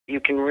you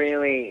can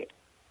really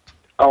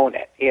own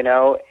it, you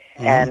know.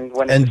 And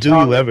when and do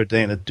you ever,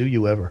 Dana? Do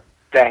you ever?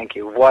 Thank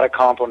you. What a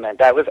compliment.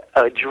 That was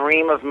a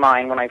dream of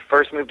mine when I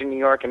first moved to New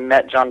York and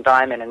met John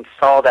Diamond and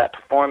saw that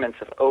performance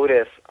of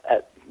Otis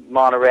at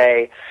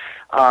Monterey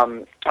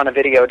on a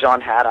video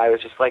John had. I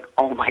was just like,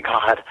 oh, my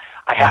God,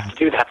 I have to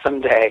do that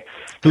someday.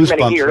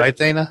 Goosebumps, right,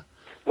 Dana?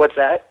 What's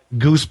that?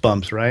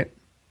 Goosebumps, right?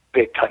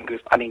 Big time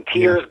goosebumps. I mean,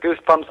 tears,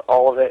 goosebumps,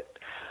 all of it.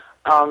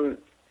 And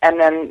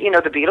then, you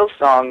know, the Beatles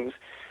songs,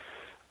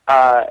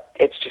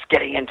 it's just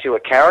getting into a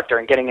character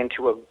and getting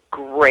into a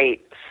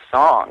great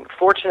song.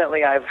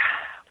 Fortunately, I've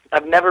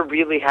never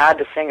really had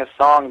to sing a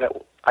song that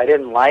I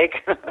didn't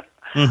like.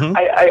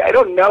 I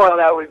don't know how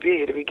that would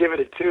be, to be given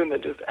a tune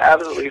that just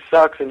absolutely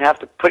sucks and have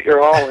to put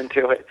your all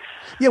into it.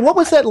 Yeah, what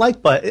was that like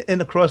in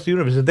Across the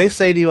Universe? Did they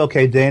say to you,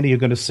 okay, Danny, you're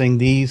going to sing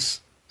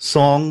these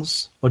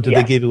songs? Or did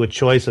they give you a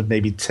choice of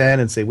maybe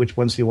 10 and say, which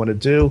ones do you want to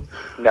do?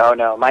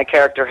 No. My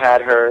character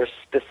had her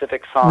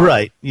specific song.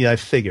 Right. Yeah, I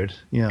figured.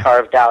 Yeah.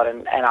 Carved out,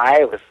 and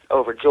I was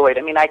overjoyed.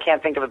 I mean, I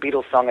can't think of a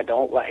Beatles song I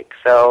don't like.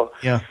 So,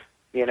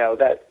 you know,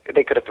 that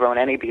they could have thrown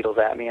any Beatles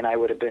at me, and I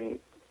would have been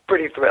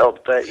pretty thrilled.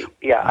 But,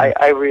 yeah,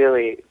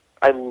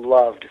 I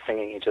loved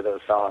singing each of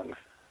those songs.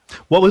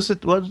 What was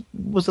it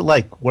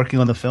like working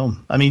on the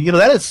film? I mean, you know,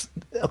 that is,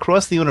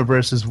 Across the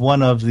Universe is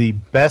one of the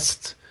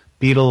best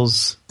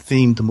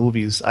Beatles-themed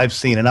movies I've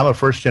seen, and I'm a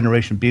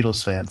first-generation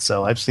Beatles fan,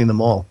 so I've seen them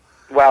all.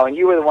 Wow, and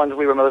you were the ones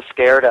we were most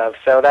scared of,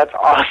 so that's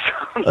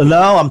awesome.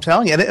 No, I'm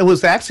telling you, and it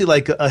was actually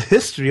like a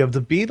history of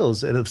the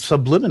Beatles,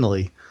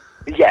 subliminally.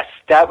 Yes,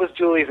 that was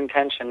Julie's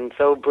intention.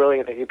 So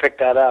brilliant that you picked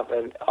that up,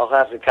 and I'll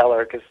have to tell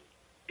her because,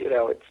 you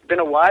know, it's been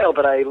a while,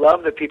 but I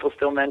love that people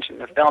still mention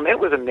the film. It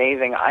was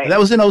amazing. That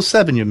was in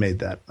 2007 you made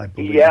that, I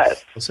believe.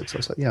 Yes. 06,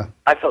 07, yeah.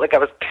 I felt like I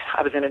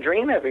was in a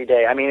dream every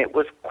day. I mean, it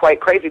was quite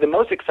crazy. The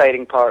most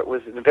exciting part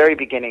was in the very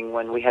beginning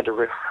when we had to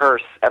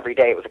rehearse every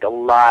day. It was like a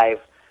live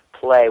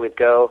play. We'd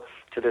go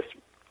to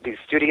these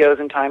studios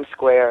in Times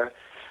Square,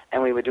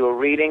 and we would do a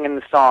reading in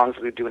the songs.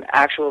 We'd do an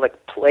actual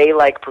like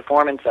play-like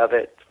performance of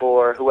it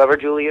for whoever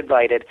Julie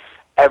invited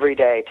every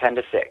day, 10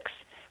 to 6,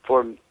 for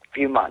a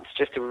few months,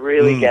 just to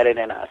really get it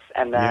in us.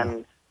 And then,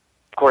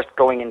 of course,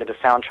 going into the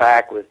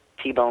soundtrack with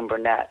T-Bone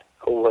Burnett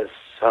was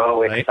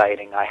so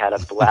exciting. I had a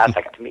blast.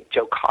 I got to meet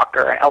Joe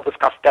Cocker, and Elvis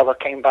Costello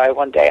came by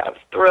one day. I was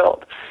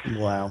thrilled.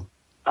 Wow.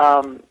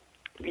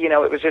 You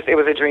know, it was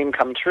a dream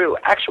come true.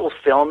 Actual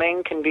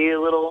filming can be a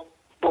little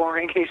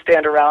boring. You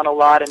stand around a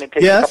lot, and it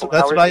takes a couple hours.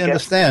 That's what I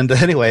understand.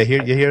 Anyway,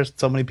 you hear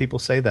so many people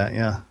say that,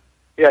 Yeah,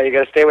 you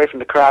got to stay away from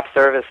the craft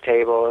service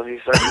table.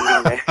 You start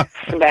eating the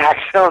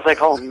snacks. I was like,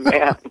 oh,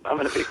 man, I'm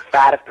going to be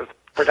fat if the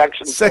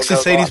production Sexy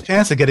Sadie's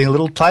pants are getting a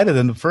little tighter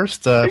than the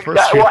first well,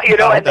 you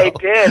know, and they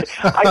did.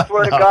 I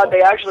swear to God,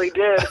 they actually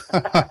did.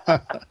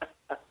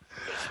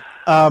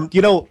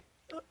 You know,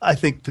 I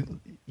think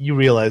you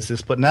realize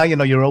this, but now you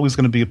know you're always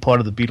going to be a part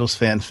of the Beatles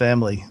fan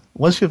family.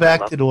 Once you've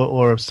acted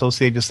or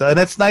associated yourself, and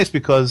that's nice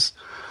because,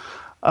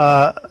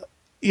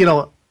 you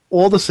know,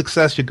 all the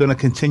success you're going to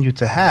continue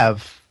to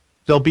have,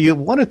 there'll be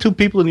one or two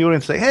people in the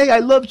audience say, "Hey, I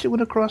loved you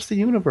in Across the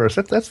Universe."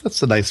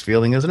 That's a nice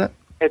feeling, isn't it?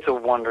 It's a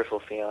wonderful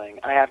feeling,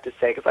 I have to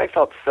say, because I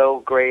felt so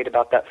great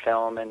about that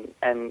film,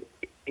 and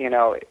you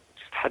know, it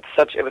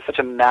was such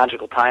a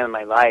magical time in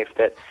my life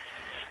that,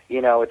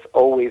 you know, it's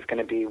always going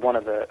to be one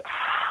of the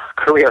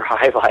career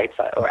highlights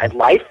or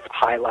life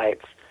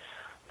highlights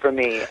for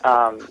me.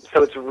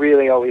 So it's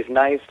really always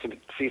nice to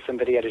see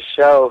somebody at a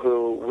show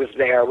who was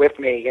there with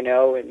me, you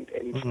know,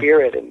 in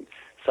spirit, and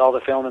saw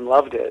the film and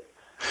loved it.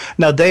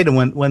 Now, Dana,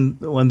 when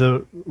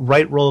the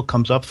right role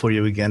comes up for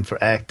you again for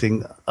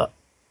acting,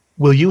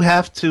 will you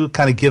have to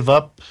kind of give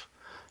up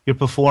your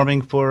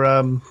performing for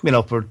you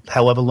know, for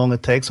however long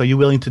it takes? Are you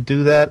willing to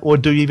do that, or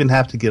do you even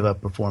have to give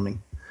up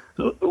performing?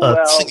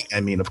 Singing,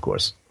 I mean, of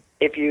course.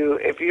 If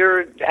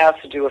you're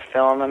asked to do a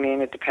film, I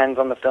mean, it depends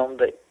on the film,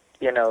 but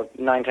you know,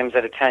 9 times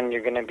out of 10,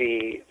 you're going to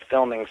be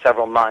filming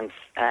several months,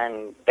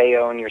 and they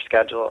own your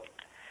schedule.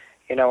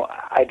 You know,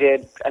 I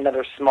did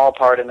another small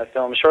part in the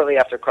film shortly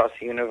after Across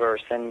the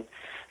Universe, and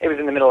it was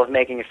in the middle of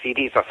making a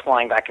CD, so I was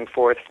flying back and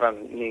forth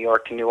from New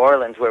York to New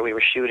Orleans where we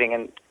were shooting,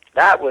 and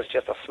that was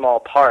just a small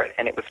part,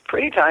 and it was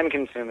pretty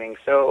time-consuming.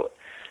 So,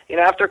 you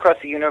know, after Across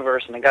the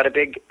Universe, and I got a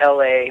big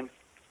L.A.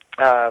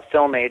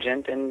 Film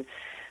agent, and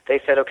they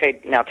said,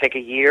 okay, now take a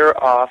year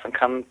off and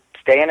come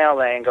stay in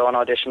L.A. and go on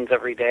auditions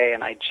every day,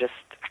 and I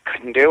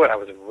couldn't do it. I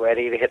was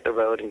ready to hit the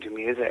road and do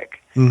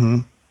music. Mm-hmm.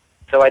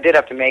 So I did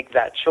have to make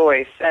that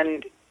choice,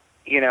 and,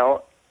 you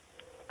know,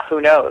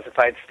 who knows, if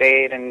I'd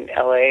stayed in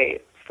L.A.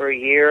 for a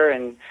year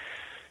and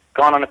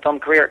gone on a film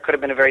career, it could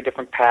have been a very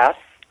different path.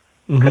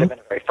 Could have been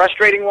a very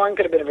frustrating one,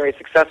 could have been a very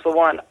successful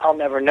one. I'll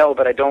never know,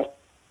 but I don't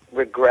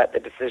regret the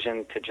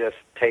decision to just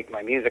take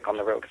my music on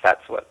the road, because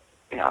that's what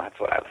I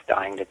was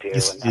dying to do.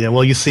 Yeah,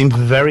 well, you seemed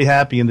very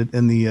happy in the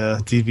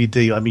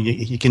DVD. I mean,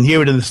 you can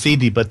hear it in the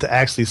CD, but to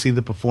actually see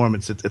the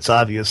performance, it's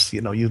obvious.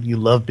 You know, you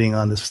love being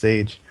on the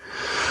stage.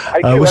 I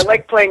do. I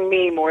like playing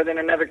me more than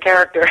another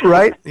character.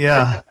 Right?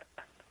 Yeah.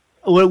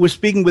 We're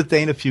speaking with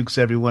Dana Fuchs,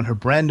 everyone. Her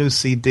brand new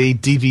CD,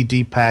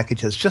 DVD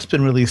package has just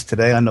been released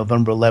today on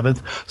November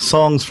 11th,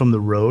 Songs from the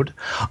Road.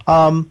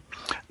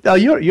 Now,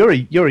 you're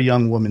a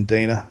young woman,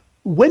 Dana.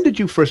 When did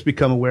you first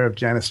become aware of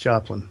Janis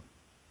Joplin?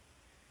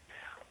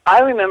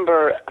 I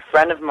remember a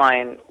friend of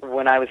mine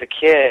when I was a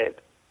kid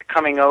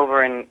coming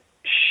over, and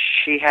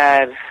she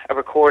had a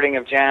recording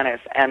of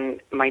Janis, and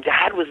my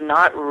dad was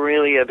not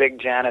really a big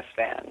Janis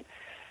fan.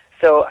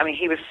 So, I mean,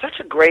 he was such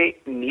a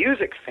great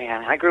music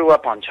fan. I grew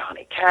up on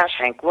Johnny Cash,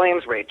 Hank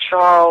Williams, Ray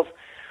Charles,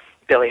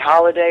 Billie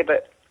Holiday,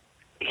 but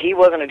he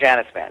wasn't a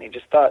Janis fan. He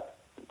just thought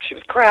she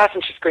was crass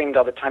and she screamed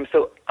all the time.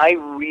 So I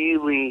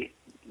really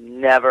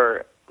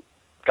never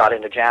got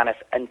into Janis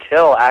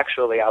until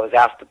actually I was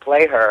asked to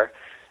play her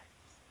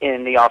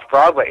in the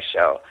Off-Broadway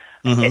show.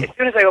 Mm-hmm. As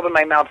soon as I opened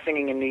my mouth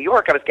singing in New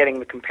York, I was getting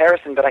the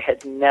comparison, but I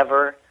had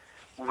never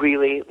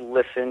really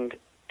listened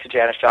to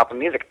Janis Joplin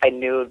music. I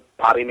knew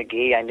Bobby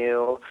McGee, I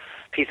knew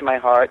Piece of My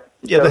Heart.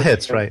 Yeah, the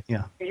hits, right,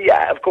 yeah.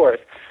 Yeah, of course.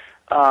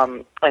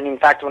 And in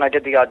fact, when I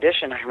did the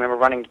audition, I remember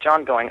running to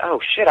John going, oh,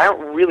 shit, I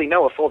don't really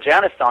know a full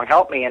Janis song.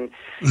 Help me. And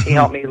he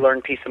helped me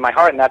learn Piece of My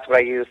Heart, and that's what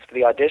I used for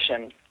the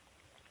audition.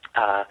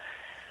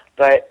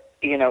 But,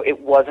 you know,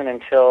 it wasn't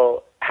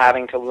until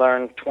having to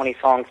learn 20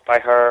 songs by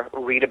her,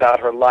 read about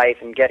her life,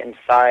 and get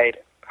inside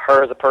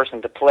her as a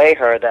person to play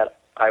her that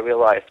I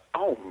realized,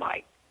 oh,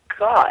 my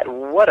God,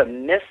 what a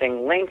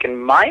missing link in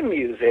my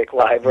music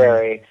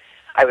library.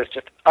 I was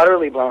just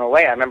utterly blown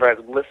away. I remember I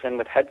would listen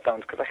with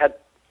headphones because I had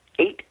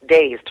 8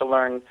 days to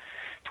learn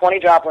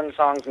 20 Joplin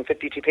songs and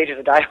 52 pages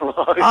of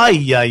dialogue.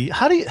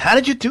 How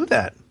did you do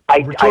that?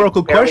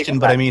 Rhetorical question,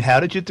 but I mean,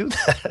 how did you do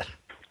that?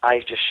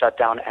 I just shut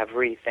down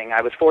everything.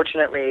 I was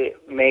fortunately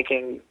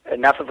making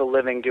enough of a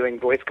living doing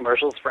voice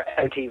commercials for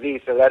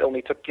MTV, so that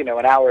only took, an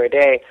hour a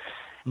day.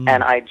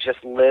 And I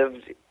just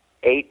lived,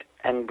 ate,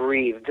 and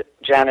breathed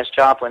Janis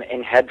Joplin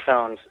in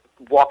headphones,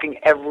 walking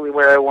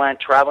everywhere I went,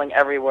 traveling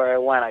everywhere I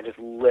went. I just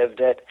lived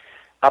it,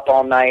 up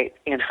all night,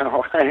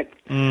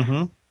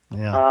 Mm-hmm.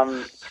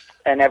 Yeah.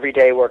 And every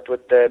day worked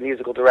with the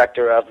musical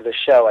director of the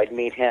show. I'd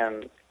meet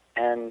him,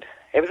 and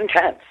it was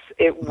intense.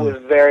 It was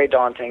very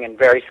daunting and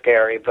very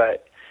scary,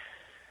 but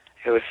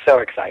it was so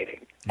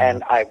exciting.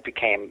 And I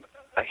became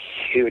a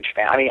huge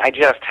fan. I mean, I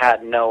just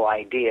had no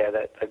idea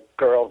that a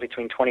girl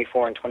between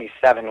 24 and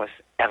 27 was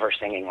ever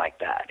singing like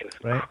that. It was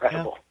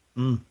incredible.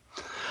 Yeah.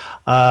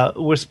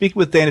 We're speaking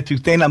with Dana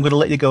Fuchs. Dana, I'm going to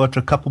let you go after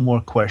a couple more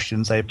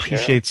questions. I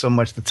appreciate so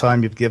much the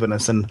time you've given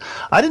us. And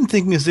I didn't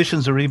think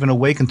musicians are even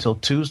awake until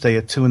Tuesday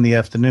at 2 in the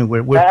afternoon.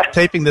 We're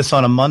taping this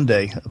on a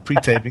Monday,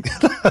 pre-taping.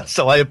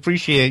 So I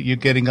appreciate you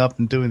getting up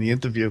and doing the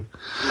interview.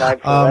 My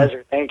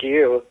pleasure. Thank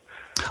you.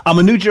 I'm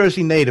a New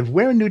Jersey native.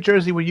 Where in New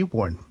Jersey were you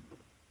born?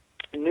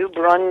 New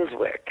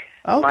Brunswick.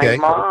 Okay.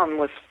 My mom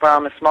was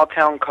from a small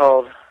town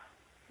called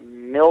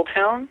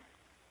Milltown.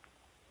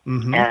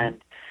 Mm-hmm.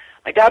 And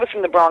my dad was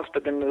from the Bronx,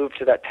 but then moved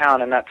to that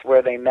town, and that's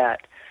where they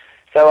met.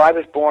 So I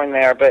was born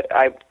there, but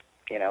I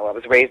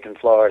was raised in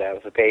Florida. I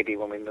was a baby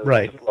when we moved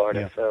to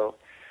Florida. Yeah. So,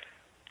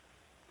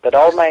 but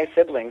all my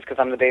siblings, because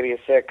I'm the baby of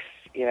 6,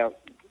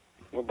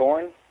 were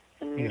born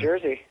in New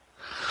Jersey.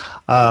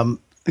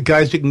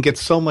 Guys, you can get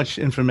so much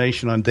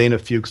information on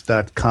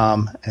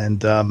DanaFuchs.com.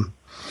 And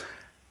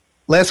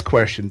last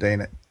question,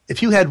 Dana.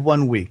 If you had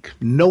 1 week,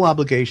 no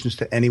obligations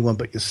to anyone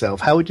but yourself,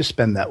 how would you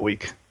spend that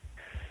week?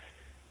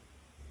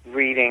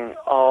 Reading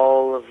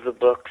all of the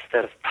books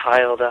that have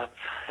piled up.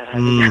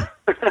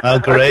 Oh,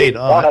 great.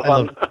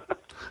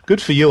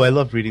 Good for you. I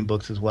love reading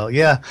books as well.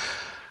 Yeah.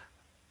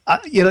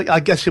 I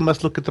guess you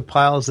must look at the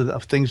piles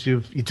of things you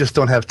just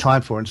don't have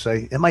time for and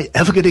say, am I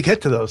ever going to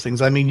get to those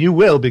things? I mean, you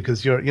will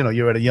because you're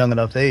at a young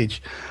enough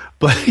age.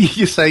 But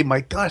you say,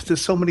 my gosh,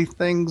 there's so many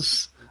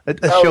things.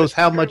 It shows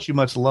how much you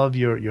must love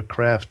your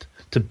craft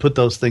to put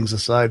those things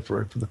aside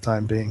for the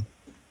time being.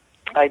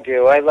 I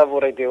do. I love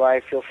what I do. I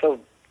feel so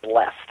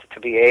blessed to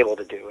be able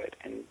to do it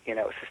and,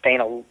 sustain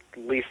at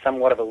least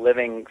somewhat of a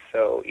living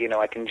so,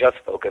 I can just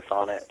focus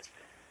on it.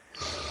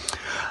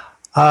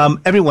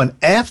 Everyone,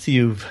 after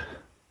you've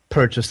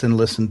purchased and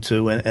listened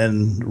to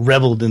and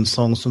reveled in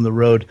Songs from the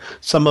Road,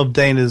 some of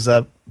Dana's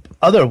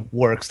other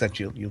works that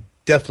you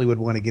definitely would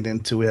want to get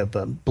into. We have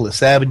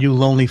Bliss Avenue,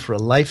 Lonely for a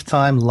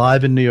Lifetime,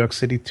 live in New York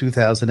City,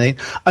 2008.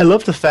 I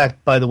love the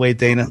fact, by the way,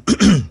 Dana,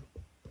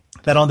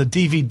 that on the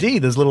DVD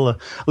there's a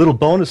little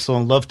bonus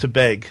song, Love to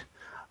Beg.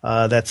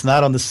 That's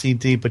not on the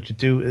CD, but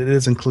it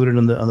is included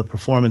on the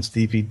performance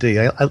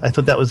DVD. I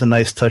thought that was a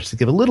nice touch to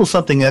give a little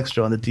something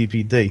extra on the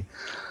DVD.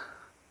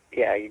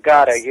 Yeah, you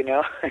gotta,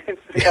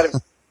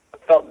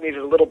 felt needed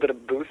a little bit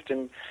of boost,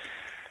 and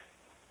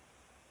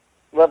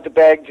Love to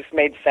Beg just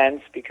made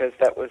sense because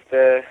that was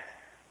the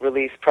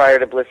release prior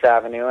to Bliss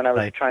Avenue, and I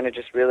was trying to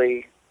just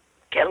really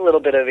get a little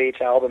bit of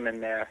each album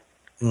in there.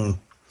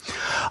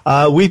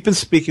 We've been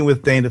speaking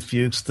with Dana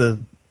Fuchs.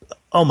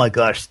 Oh my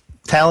gosh,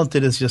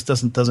 talented is just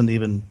doesn't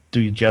even do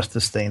you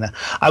justice, Dana.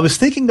 I was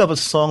thinking of a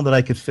song that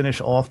I could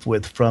finish off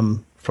with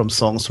from from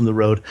Songs from the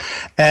Road,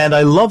 and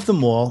I love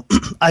them all.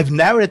 I've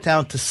narrowed it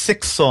down to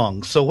 6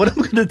 songs. So what I'm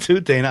going to do,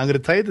 Dana, I'm going to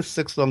tell you the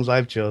 6 songs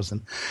I've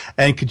chosen,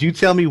 and could you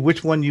tell me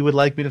which one you would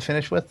like me to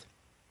finish with?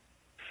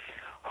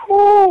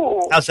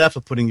 Ooh. How's that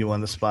for putting you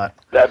on the spot?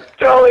 That's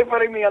totally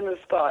putting me on the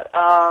spot.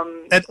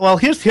 Well,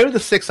 here are the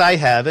 6 I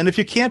have, and if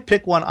you can't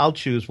pick one, I'll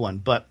choose one.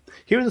 But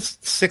here are the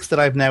 6 that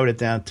I've narrowed it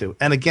down to.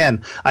 And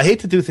again, I hate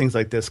to do things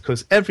like this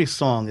because every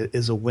song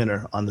is a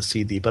winner on the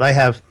CD. But I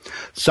have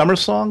Summer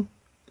Song,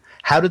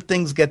 How Did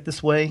Things Get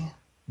This Way,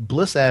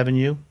 Bliss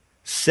Avenue,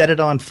 Set It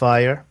on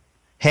Fire,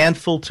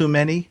 Handful Too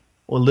Many,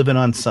 or Living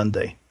on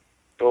Sunday.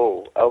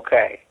 Oh,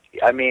 okay.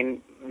 I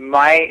mean,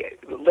 my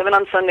Living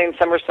on Sunday and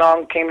Summer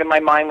Song came to my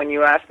mind when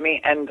you asked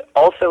me, and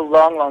also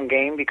Long, Long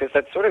Game, because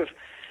that's sort of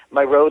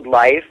my road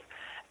life.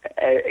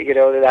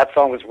 That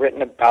song was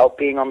written about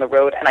being on the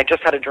road, and I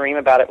just had a dream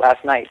about it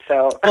last night.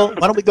 So, well,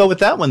 why don't we go with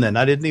that one then?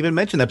 I didn't even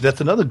mention that, but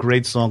that's another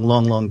great song,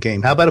 Long, Long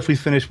Game. How about if we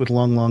finish with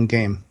Long, Long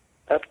Game?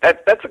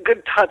 That's a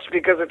good touch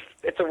because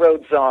it's a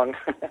road song.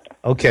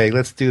 Okay,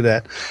 let's do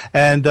that.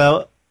 And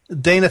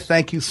Dana,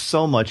 thank you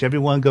so much.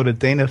 Everyone go to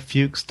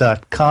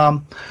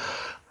DanaFuchs.com.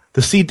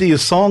 The CD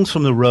is Songs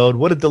from the Road.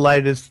 What a delight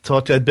it is to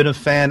talk to you. I've been a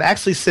fan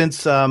actually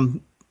since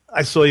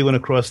I saw you in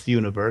Across the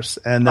Universe,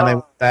 and then I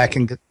went back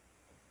and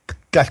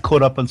got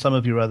caught up on some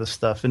of your other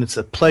stuff. And it's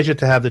a pleasure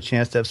to have the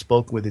chance to have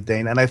spoken with you,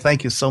 Dana. And I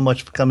thank you so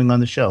much for coming on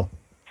the show.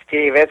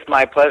 Steve, it's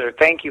my pleasure.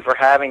 Thank you for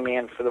having me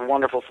and for the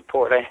wonderful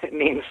support. It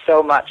means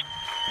so much.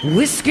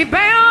 Whiskey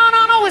bound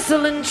on a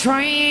whistling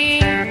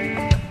train,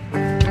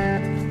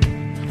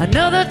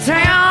 another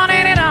town,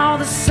 ain't it all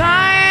the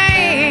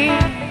same?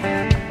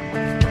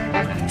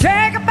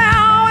 Take a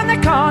bow when they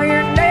call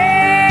your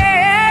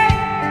name.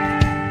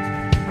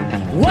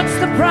 What's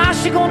the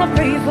price you're gonna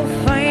pay for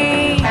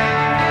fame?